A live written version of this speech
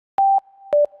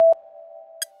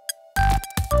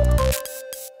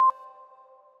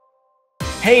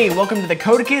Hey, welcome to the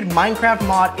CodaKid Minecraft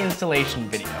mod installation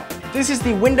video. This is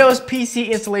the Windows PC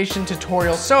installation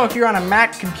tutorial, so if you're on a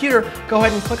Mac computer, go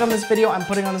ahead and click on this video I'm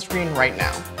putting on the screen right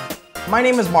now. My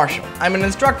name is Marshall. I'm an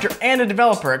instructor and a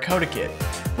developer at CodaKid.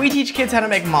 We teach kids how to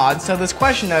make mods, so this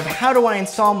question of how do I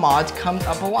install mods comes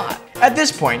up a lot. At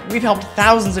this point, we've helped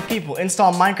thousands of people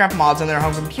install Minecraft mods on their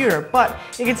home computer, but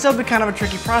it can still be kind of a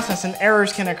tricky process and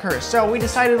errors can occur, so we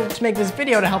decided to make this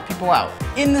video to help people out.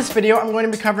 In this video, I'm going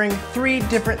to be covering 3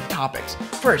 different topics.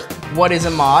 First, what is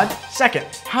a mod? Second,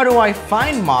 how do I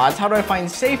find mods? How do I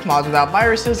find safe mods without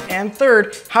viruses? And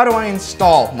third, how do I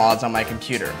install mods on my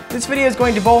computer? This video is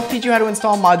going to both teach you how to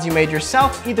install mods you made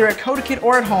yourself, either at CodaKid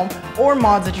or at home, or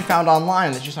mods that you found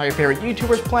online that you saw your favorite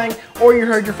YouTubers playing or you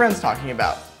heard your friends talking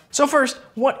about. So first,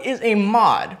 what is a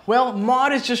mod? Well,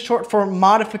 mod is just short for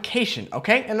modification,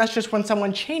 okay? And that's just when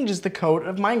someone changes the code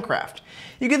of Minecraft.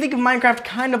 You can think of Minecraft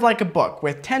kind of like a book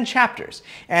with 10 chapters.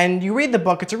 And you read the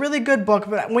book, it's a really good book,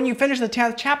 but when you finish the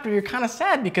 10th chapter, you're kind of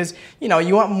sad because, you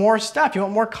want more stuff, you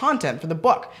want more content for the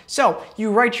book. So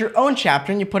you write your own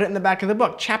chapter and you put it in the back of the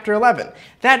book, chapter 11.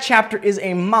 That chapter is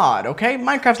a mod, okay?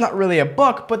 Minecraft's not really a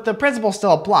book, but the principle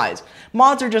still applies.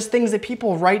 Mods are just things that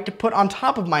people write to put on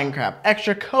top of Minecraft,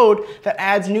 extra code that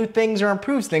adds new things or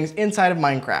improves things inside of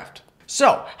Minecraft.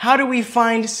 So, how do we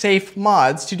find safe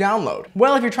mods to download?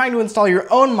 Well, if you're trying to install your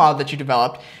own mod that you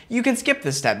developed, you can skip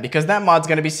this step because that mod's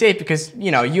going to be safe because,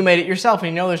 you made it yourself and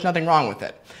you know there's nothing wrong with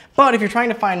it. But if you're trying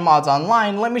to find mods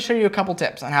online, let me show you a couple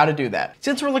tips on how to do that.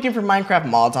 Since we're looking for Minecraft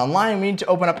mods online, we need to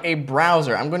open up a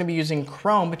browser. I'm going to be using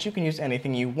Chrome, but you can use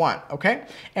anything you want, okay?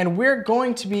 And we're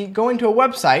going to be going to a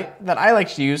website that I like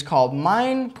to use called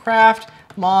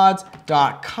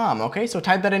minecraftmods.com, okay? So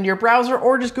type that into your browser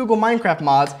or just Google Minecraft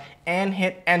mods and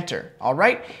hit enter, all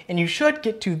right? And you should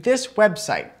get to this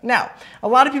website. Now, a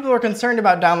lot of people are concerned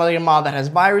about downloading a mod that has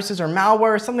viruses or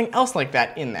malware or something else like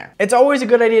that in there. It's always a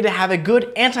good idea to have a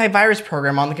good antivirus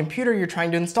program on the computer you're trying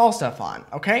to install stuff on,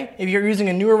 okay? If you're using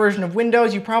a newer version of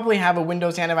Windows, you probably have a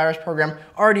Windows antivirus program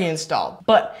already installed.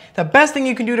 But the best thing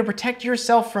you can do to protect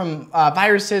yourself from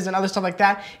viruses and other stuff like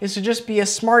that is to just be a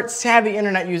smart, savvy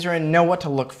internet user and know what to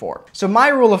look for. So my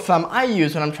rule of thumb I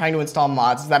use when I'm trying to install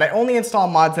mods is that I only install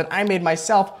mods that I made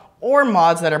myself or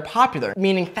mods that are popular,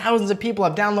 meaning thousands of people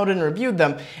have downloaded and reviewed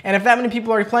them, and if that many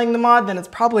people are playing the mod, then it's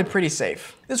probably pretty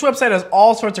safe. This website has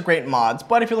all sorts of great mods,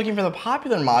 but if you're looking for the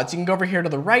popular mods, you can go over here to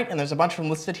the right, and there's a bunch of them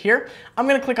listed here. I'm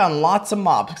going to click on lots of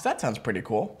mobs, because that sounds pretty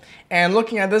cool. And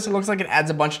looking at this, it looks like it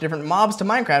adds a bunch of different mobs to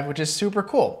Minecraft, which is super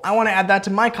cool. I want to add that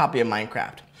to my copy of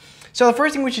Minecraft. So the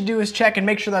first thing we should do is check and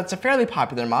make sure that's a fairly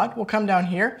popular mod. We'll come down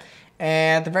here.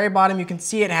 And at the very bottom, you can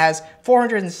see it has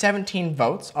 417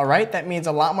 votes, all right? That means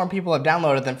a lot more people have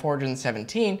downloaded than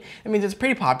 417. It means it's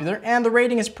pretty popular, and the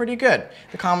rating is pretty good.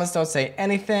 The comments don't say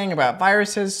anything about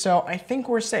viruses, so I think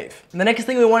we're safe. And the next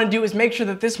thing we want to do is make sure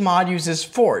that this mod uses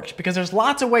Forge, because there's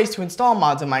lots of ways to install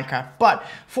mods in Minecraft, but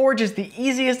Forge is the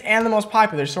easiest and the most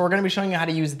popular, so we're going to be showing you how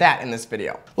to use that in this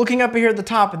video. Looking up here at the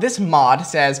top, this mod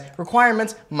says,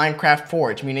 requirements, Minecraft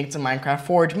Forge, meaning it's a Minecraft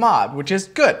Forge mod, which is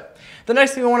good. The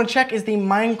next thing we want to check is the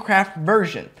Minecraft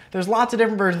version. There's lots of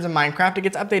different versions of Minecraft. It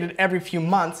gets updated every few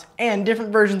months, and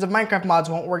different versions of Minecraft mods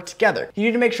won't work together. You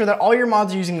need to make sure that all your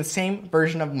mods are using the same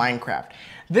version of Minecraft.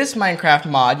 This Minecraft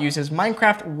mod uses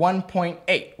Minecraft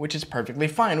 1.8, which is perfectly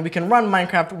fine. We can run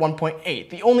Minecraft 1.8.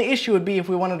 The only issue would be if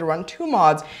we wanted to run 2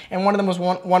 mods, and one of them was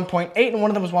 1.8 and one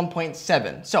of them was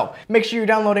 1.7. So make sure you're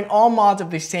downloading all mods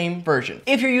of the same version.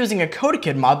 If you're using a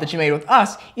CodaKid mod that you made with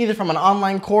us, either from an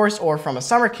online course or from a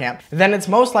summer camp, then it's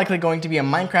most likely going to be a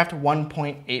Minecraft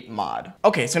 1.8 mod.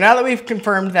 Okay, so now that we've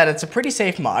confirmed that it's a pretty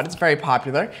safe mod, it's very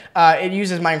popular, it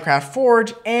uses Minecraft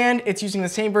Forge, and it's using the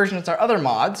same version as our other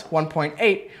mods,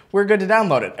 1.8, we're good to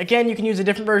download it. Again, you can use a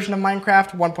different version of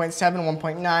Minecraft, 1.7,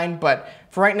 1.9, but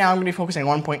for right now, I'm going to be focusing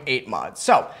on 1.8 mods.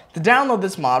 So, to download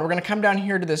this mod, we're going to come down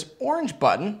here to this orange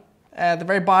button at the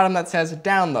very bottom that says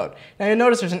download. Now you'll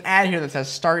notice there's an ad here that says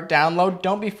start download.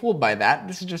 Don't be fooled by that.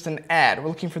 This is just an ad. We're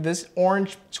looking for this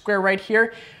orange square right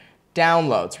here,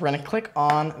 downloads. We're going to click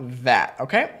on that,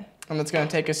 okay? And that's going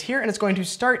to take us here, and it's going to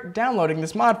start downloading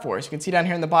this mod for us. You can see down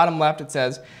here in the bottom left, it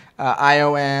says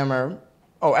IOM or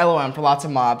LOM for lots of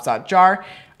mobs.jar.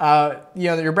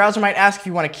 Your browser might ask if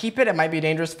you want to keep it. It might be a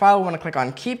dangerous file. We want to click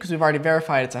on keep because we've already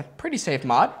verified it's a pretty safe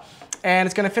mod. And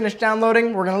it's going to finish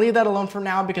downloading. We're going to leave that alone for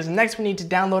now because next we need to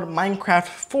download Minecraft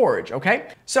Forge, okay?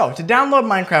 So to download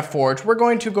Minecraft Forge, we're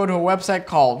going to go to a website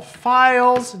called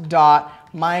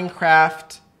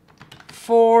files.minecraftforge.com.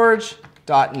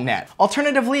 Minecraft.net.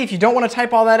 Alternatively, if you don't want to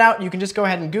type all that out, you can just go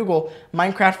ahead and Google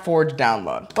Minecraft Forge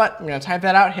download. But I'm going to type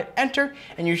that out, hit enter,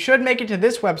 and you should make it to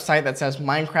this website that says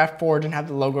Minecraft Forge and have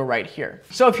the logo right here.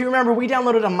 So if you remember, we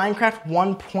downloaded a Minecraft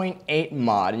 1.8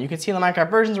 mod, and you can see in the Minecraft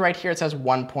versions right here it says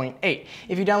 1.8.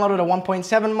 If you downloaded a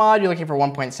 1.7 mod, you're looking for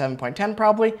 1.7.10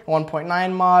 probably, a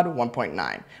 1.9 mod,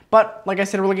 1.9. But like I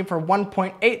said, we're looking for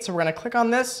 1.8, so we're going to click on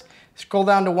this, scroll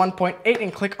down to 1.8,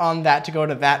 and click on that to go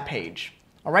to that page.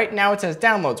 All right, now it says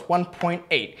downloads 1.8.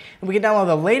 And we can download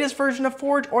the latest version of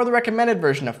Forge or the recommended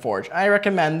version of Forge. I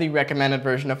recommend the recommended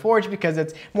version of Forge because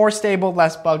it's more stable,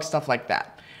 less bugs, stuff like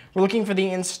that. We're looking for the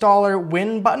installer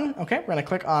win button. Okay, we're gonna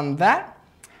click on that.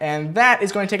 And that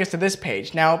is going to take us to this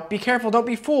page. Now, be careful, don't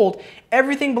be fooled.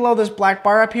 Everything below this black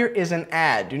bar up here is an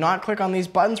ad. Do not click on these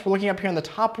buttons. We're looking up here on the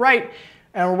top right,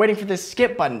 and we're waiting for this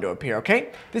skip button to appear,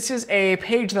 okay? This is a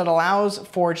page that allows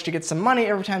Forge to get some money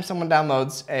every time someone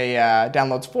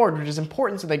downloads Forge, which is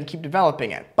important so they can keep developing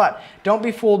it. But don't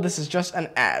be fooled, this is just an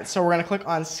ad. So we're gonna click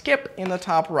on skip in the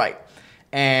top right.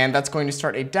 And that's going to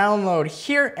start a download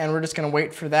here, and we're just gonna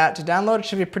wait for that to download. It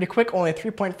should be pretty quick, only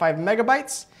 3.5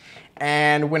 megabytes.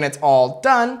 And when it's all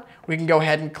done, we can go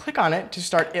ahead and click on it to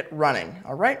start it running,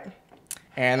 all right?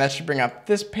 And that should bring up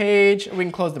this page. We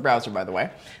can close the browser, by the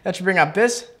way. That should bring up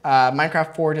this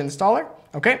Minecraft Forge installer.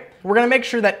 Okay, we're gonna make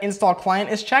sure that install client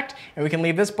is checked, and we can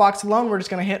leave this box alone. We're just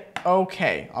gonna hit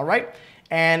OK, all right?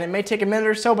 And it may take a minute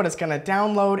or so, but it's gonna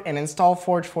download and install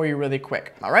Forge for you really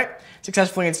quick, all right?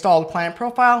 Successfully installed client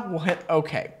profile, we'll hit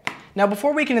OK. Now,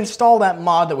 before we can install that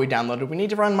mod that we downloaded, we need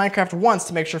to run Minecraft once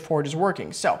to make sure Forge is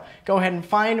working. So go ahead and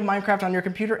find Minecraft on your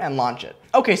computer and launch it.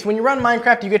 Okay, so when you run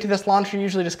Minecraft, you get to this launcher, you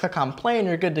usually just click on play and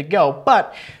you're good to go.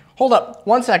 But hold up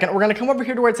 1 second, we're gonna come over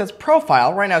here to where it says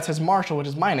profile. Right now it says Marshall, which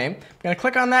is my name. I'm gonna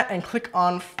click on that and click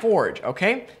on Forge,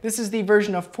 okay? This is the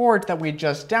version of Forge that we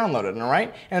just downloaded, all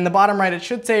right? And in the bottom right, it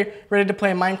should say ready to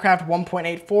play Minecraft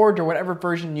 1.8 Forge or whatever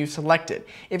version you selected.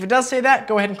 If it does say that,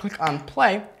 go ahead and click on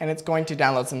play, and it's going to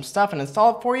download some stuff and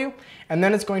install it for you. And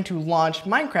then it's going to launch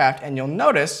Minecraft, and you'll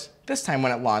notice this time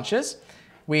when it launches,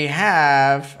 we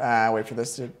have, wait for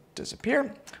this to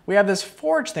disappear. We have this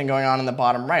Forge thing going on in the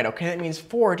bottom right, okay? That means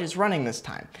Forge is running this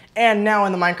time. And now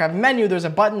in the Minecraft menu, there's a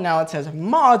button now that says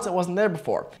mods that wasn't there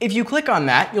before. If you click on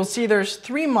that, you'll see there's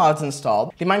 3 mods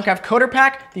installed: the Minecraft Coder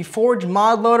Pack, the Forge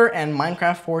mod loader, and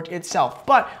Minecraft Forge itself.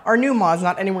 But our new mod's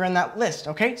not anywhere in that list,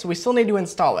 okay? So we still need to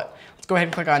install it. Let's go ahead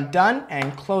and click on done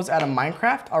and close out of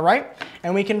Minecraft, all right?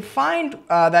 And we can find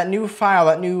that new file,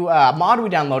 that new mod we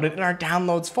downloaded in our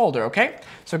downloads folder, okay?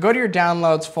 So go to your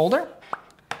downloads folder.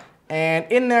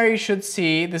 And in there you should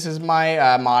see, this is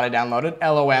my mod I downloaded,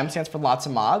 LOM, stands for lots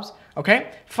of mobs,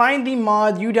 okay? Find the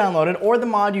mod you downloaded or the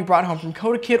mod you brought home from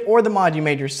CodaKid or the mod you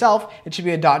made yourself. It should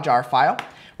be a .jar file.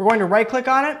 We're going to right click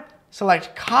on it,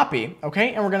 select copy,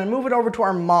 okay? And we're gonna move it over to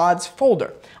our mods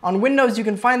folder. On Windows, you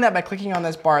can find that by clicking on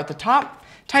this bar at the top,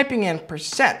 typing in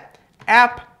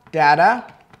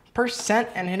 %appdata %,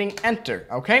 and hitting enter,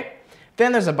 okay?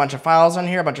 Then there's a bunch of files on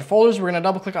here, a bunch of folders. We're gonna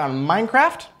double click on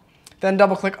Minecraft, then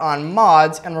double click on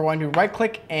mods, and we're going to right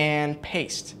click and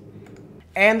paste.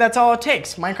 And that's all it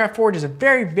takes. Minecraft Forge is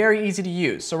very, very easy to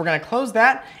use. So we're gonna close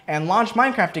that and launch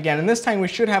Minecraft again, and this time we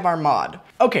should have our mod.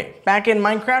 Okay, back in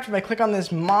Minecraft, if I click on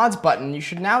this mods button, you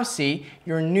should now see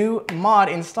your new mod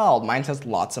installed. Mine says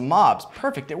lots of mobs.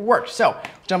 Perfect, it worked. So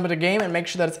jump into game and make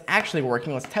sure that it's actually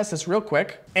working. Let's test this real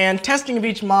quick. And testing if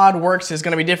each mod works is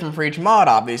gonna be different for each mod,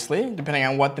 obviously, depending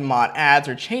on what the mod adds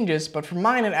or changes, but for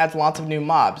mine, it adds lots of new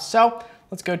mobs. So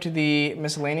let's go to the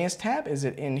miscellaneous tab. Is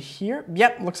it in here?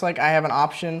 Yep, looks like I have an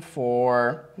option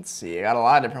for, let's see, I got a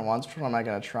lot of different ones. Which one am I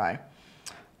gonna try?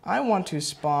 I want to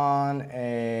spawn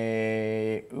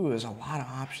a, ooh, there's a lot of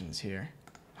options here.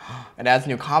 It adds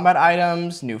new combat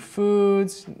items, new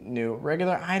foods, new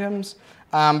regular items.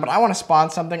 But I wanna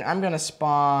spawn something. I'm gonna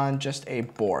spawn just a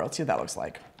boar. Let's see what that looks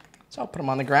like. So I'll put him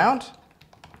on the ground.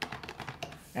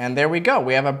 And there we go.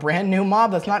 We have a brand new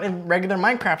mob that's not in regular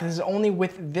Minecraft. This is only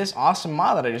with this awesome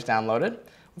mod that I just downloaded.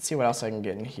 Let's see what else I can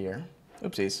get in here.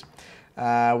 Oopsies.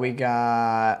 We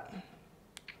got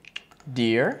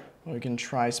deer. We can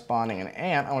try spawning an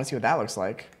ant. I want to see what that looks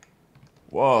like.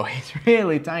 Whoa, he's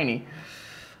really tiny.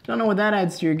 Don't know what that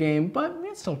adds to your game, but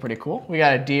it's still pretty cool. We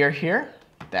got a deer here.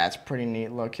 That's pretty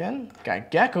neat looking.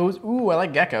 Got geckos. Ooh, I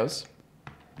like geckos.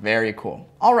 Very cool.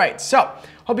 All right, so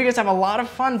hope you guys have a lot of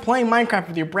fun playing Minecraft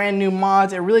with your brand new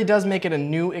mods. It really does make it a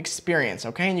new experience,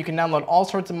 okay? And you can download all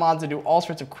sorts of mods that do all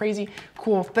sorts of crazy,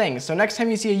 cool things. So next time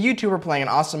you see a YouTuber playing an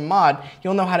awesome mod,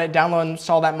 you'll know how to download and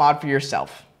install that mod for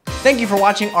yourself. Thank you for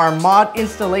watching our mod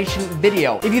installation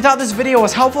video. If you thought this video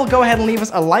was helpful, go ahead and leave us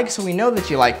a like so we know that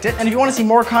you liked it. And if you want to see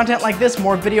more content like this,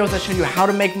 more videos that show you how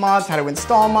to make mods, how to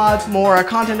install mods, more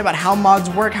content about how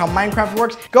mods work, how Minecraft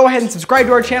works, go ahead and subscribe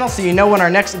to our channel so you know when our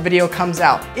next video comes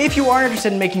out. If you are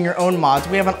interested in making your own mods,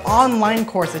 we have an online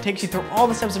course that takes you through all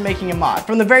the steps of making a mod.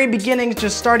 From the very beginning,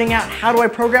 just starting out, how do I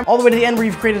program, all the way to the end where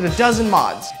you've created a dozen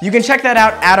mods. You can check that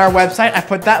out at our website. I've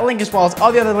put that link as well as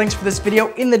all the other links for this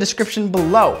video in the description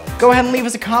below. Go ahead and leave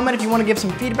us a comment if you want to give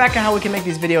some feedback on how we can make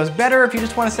these videos better, if you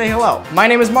just want to say hello. My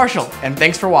name is Marshall, and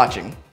thanks for watching.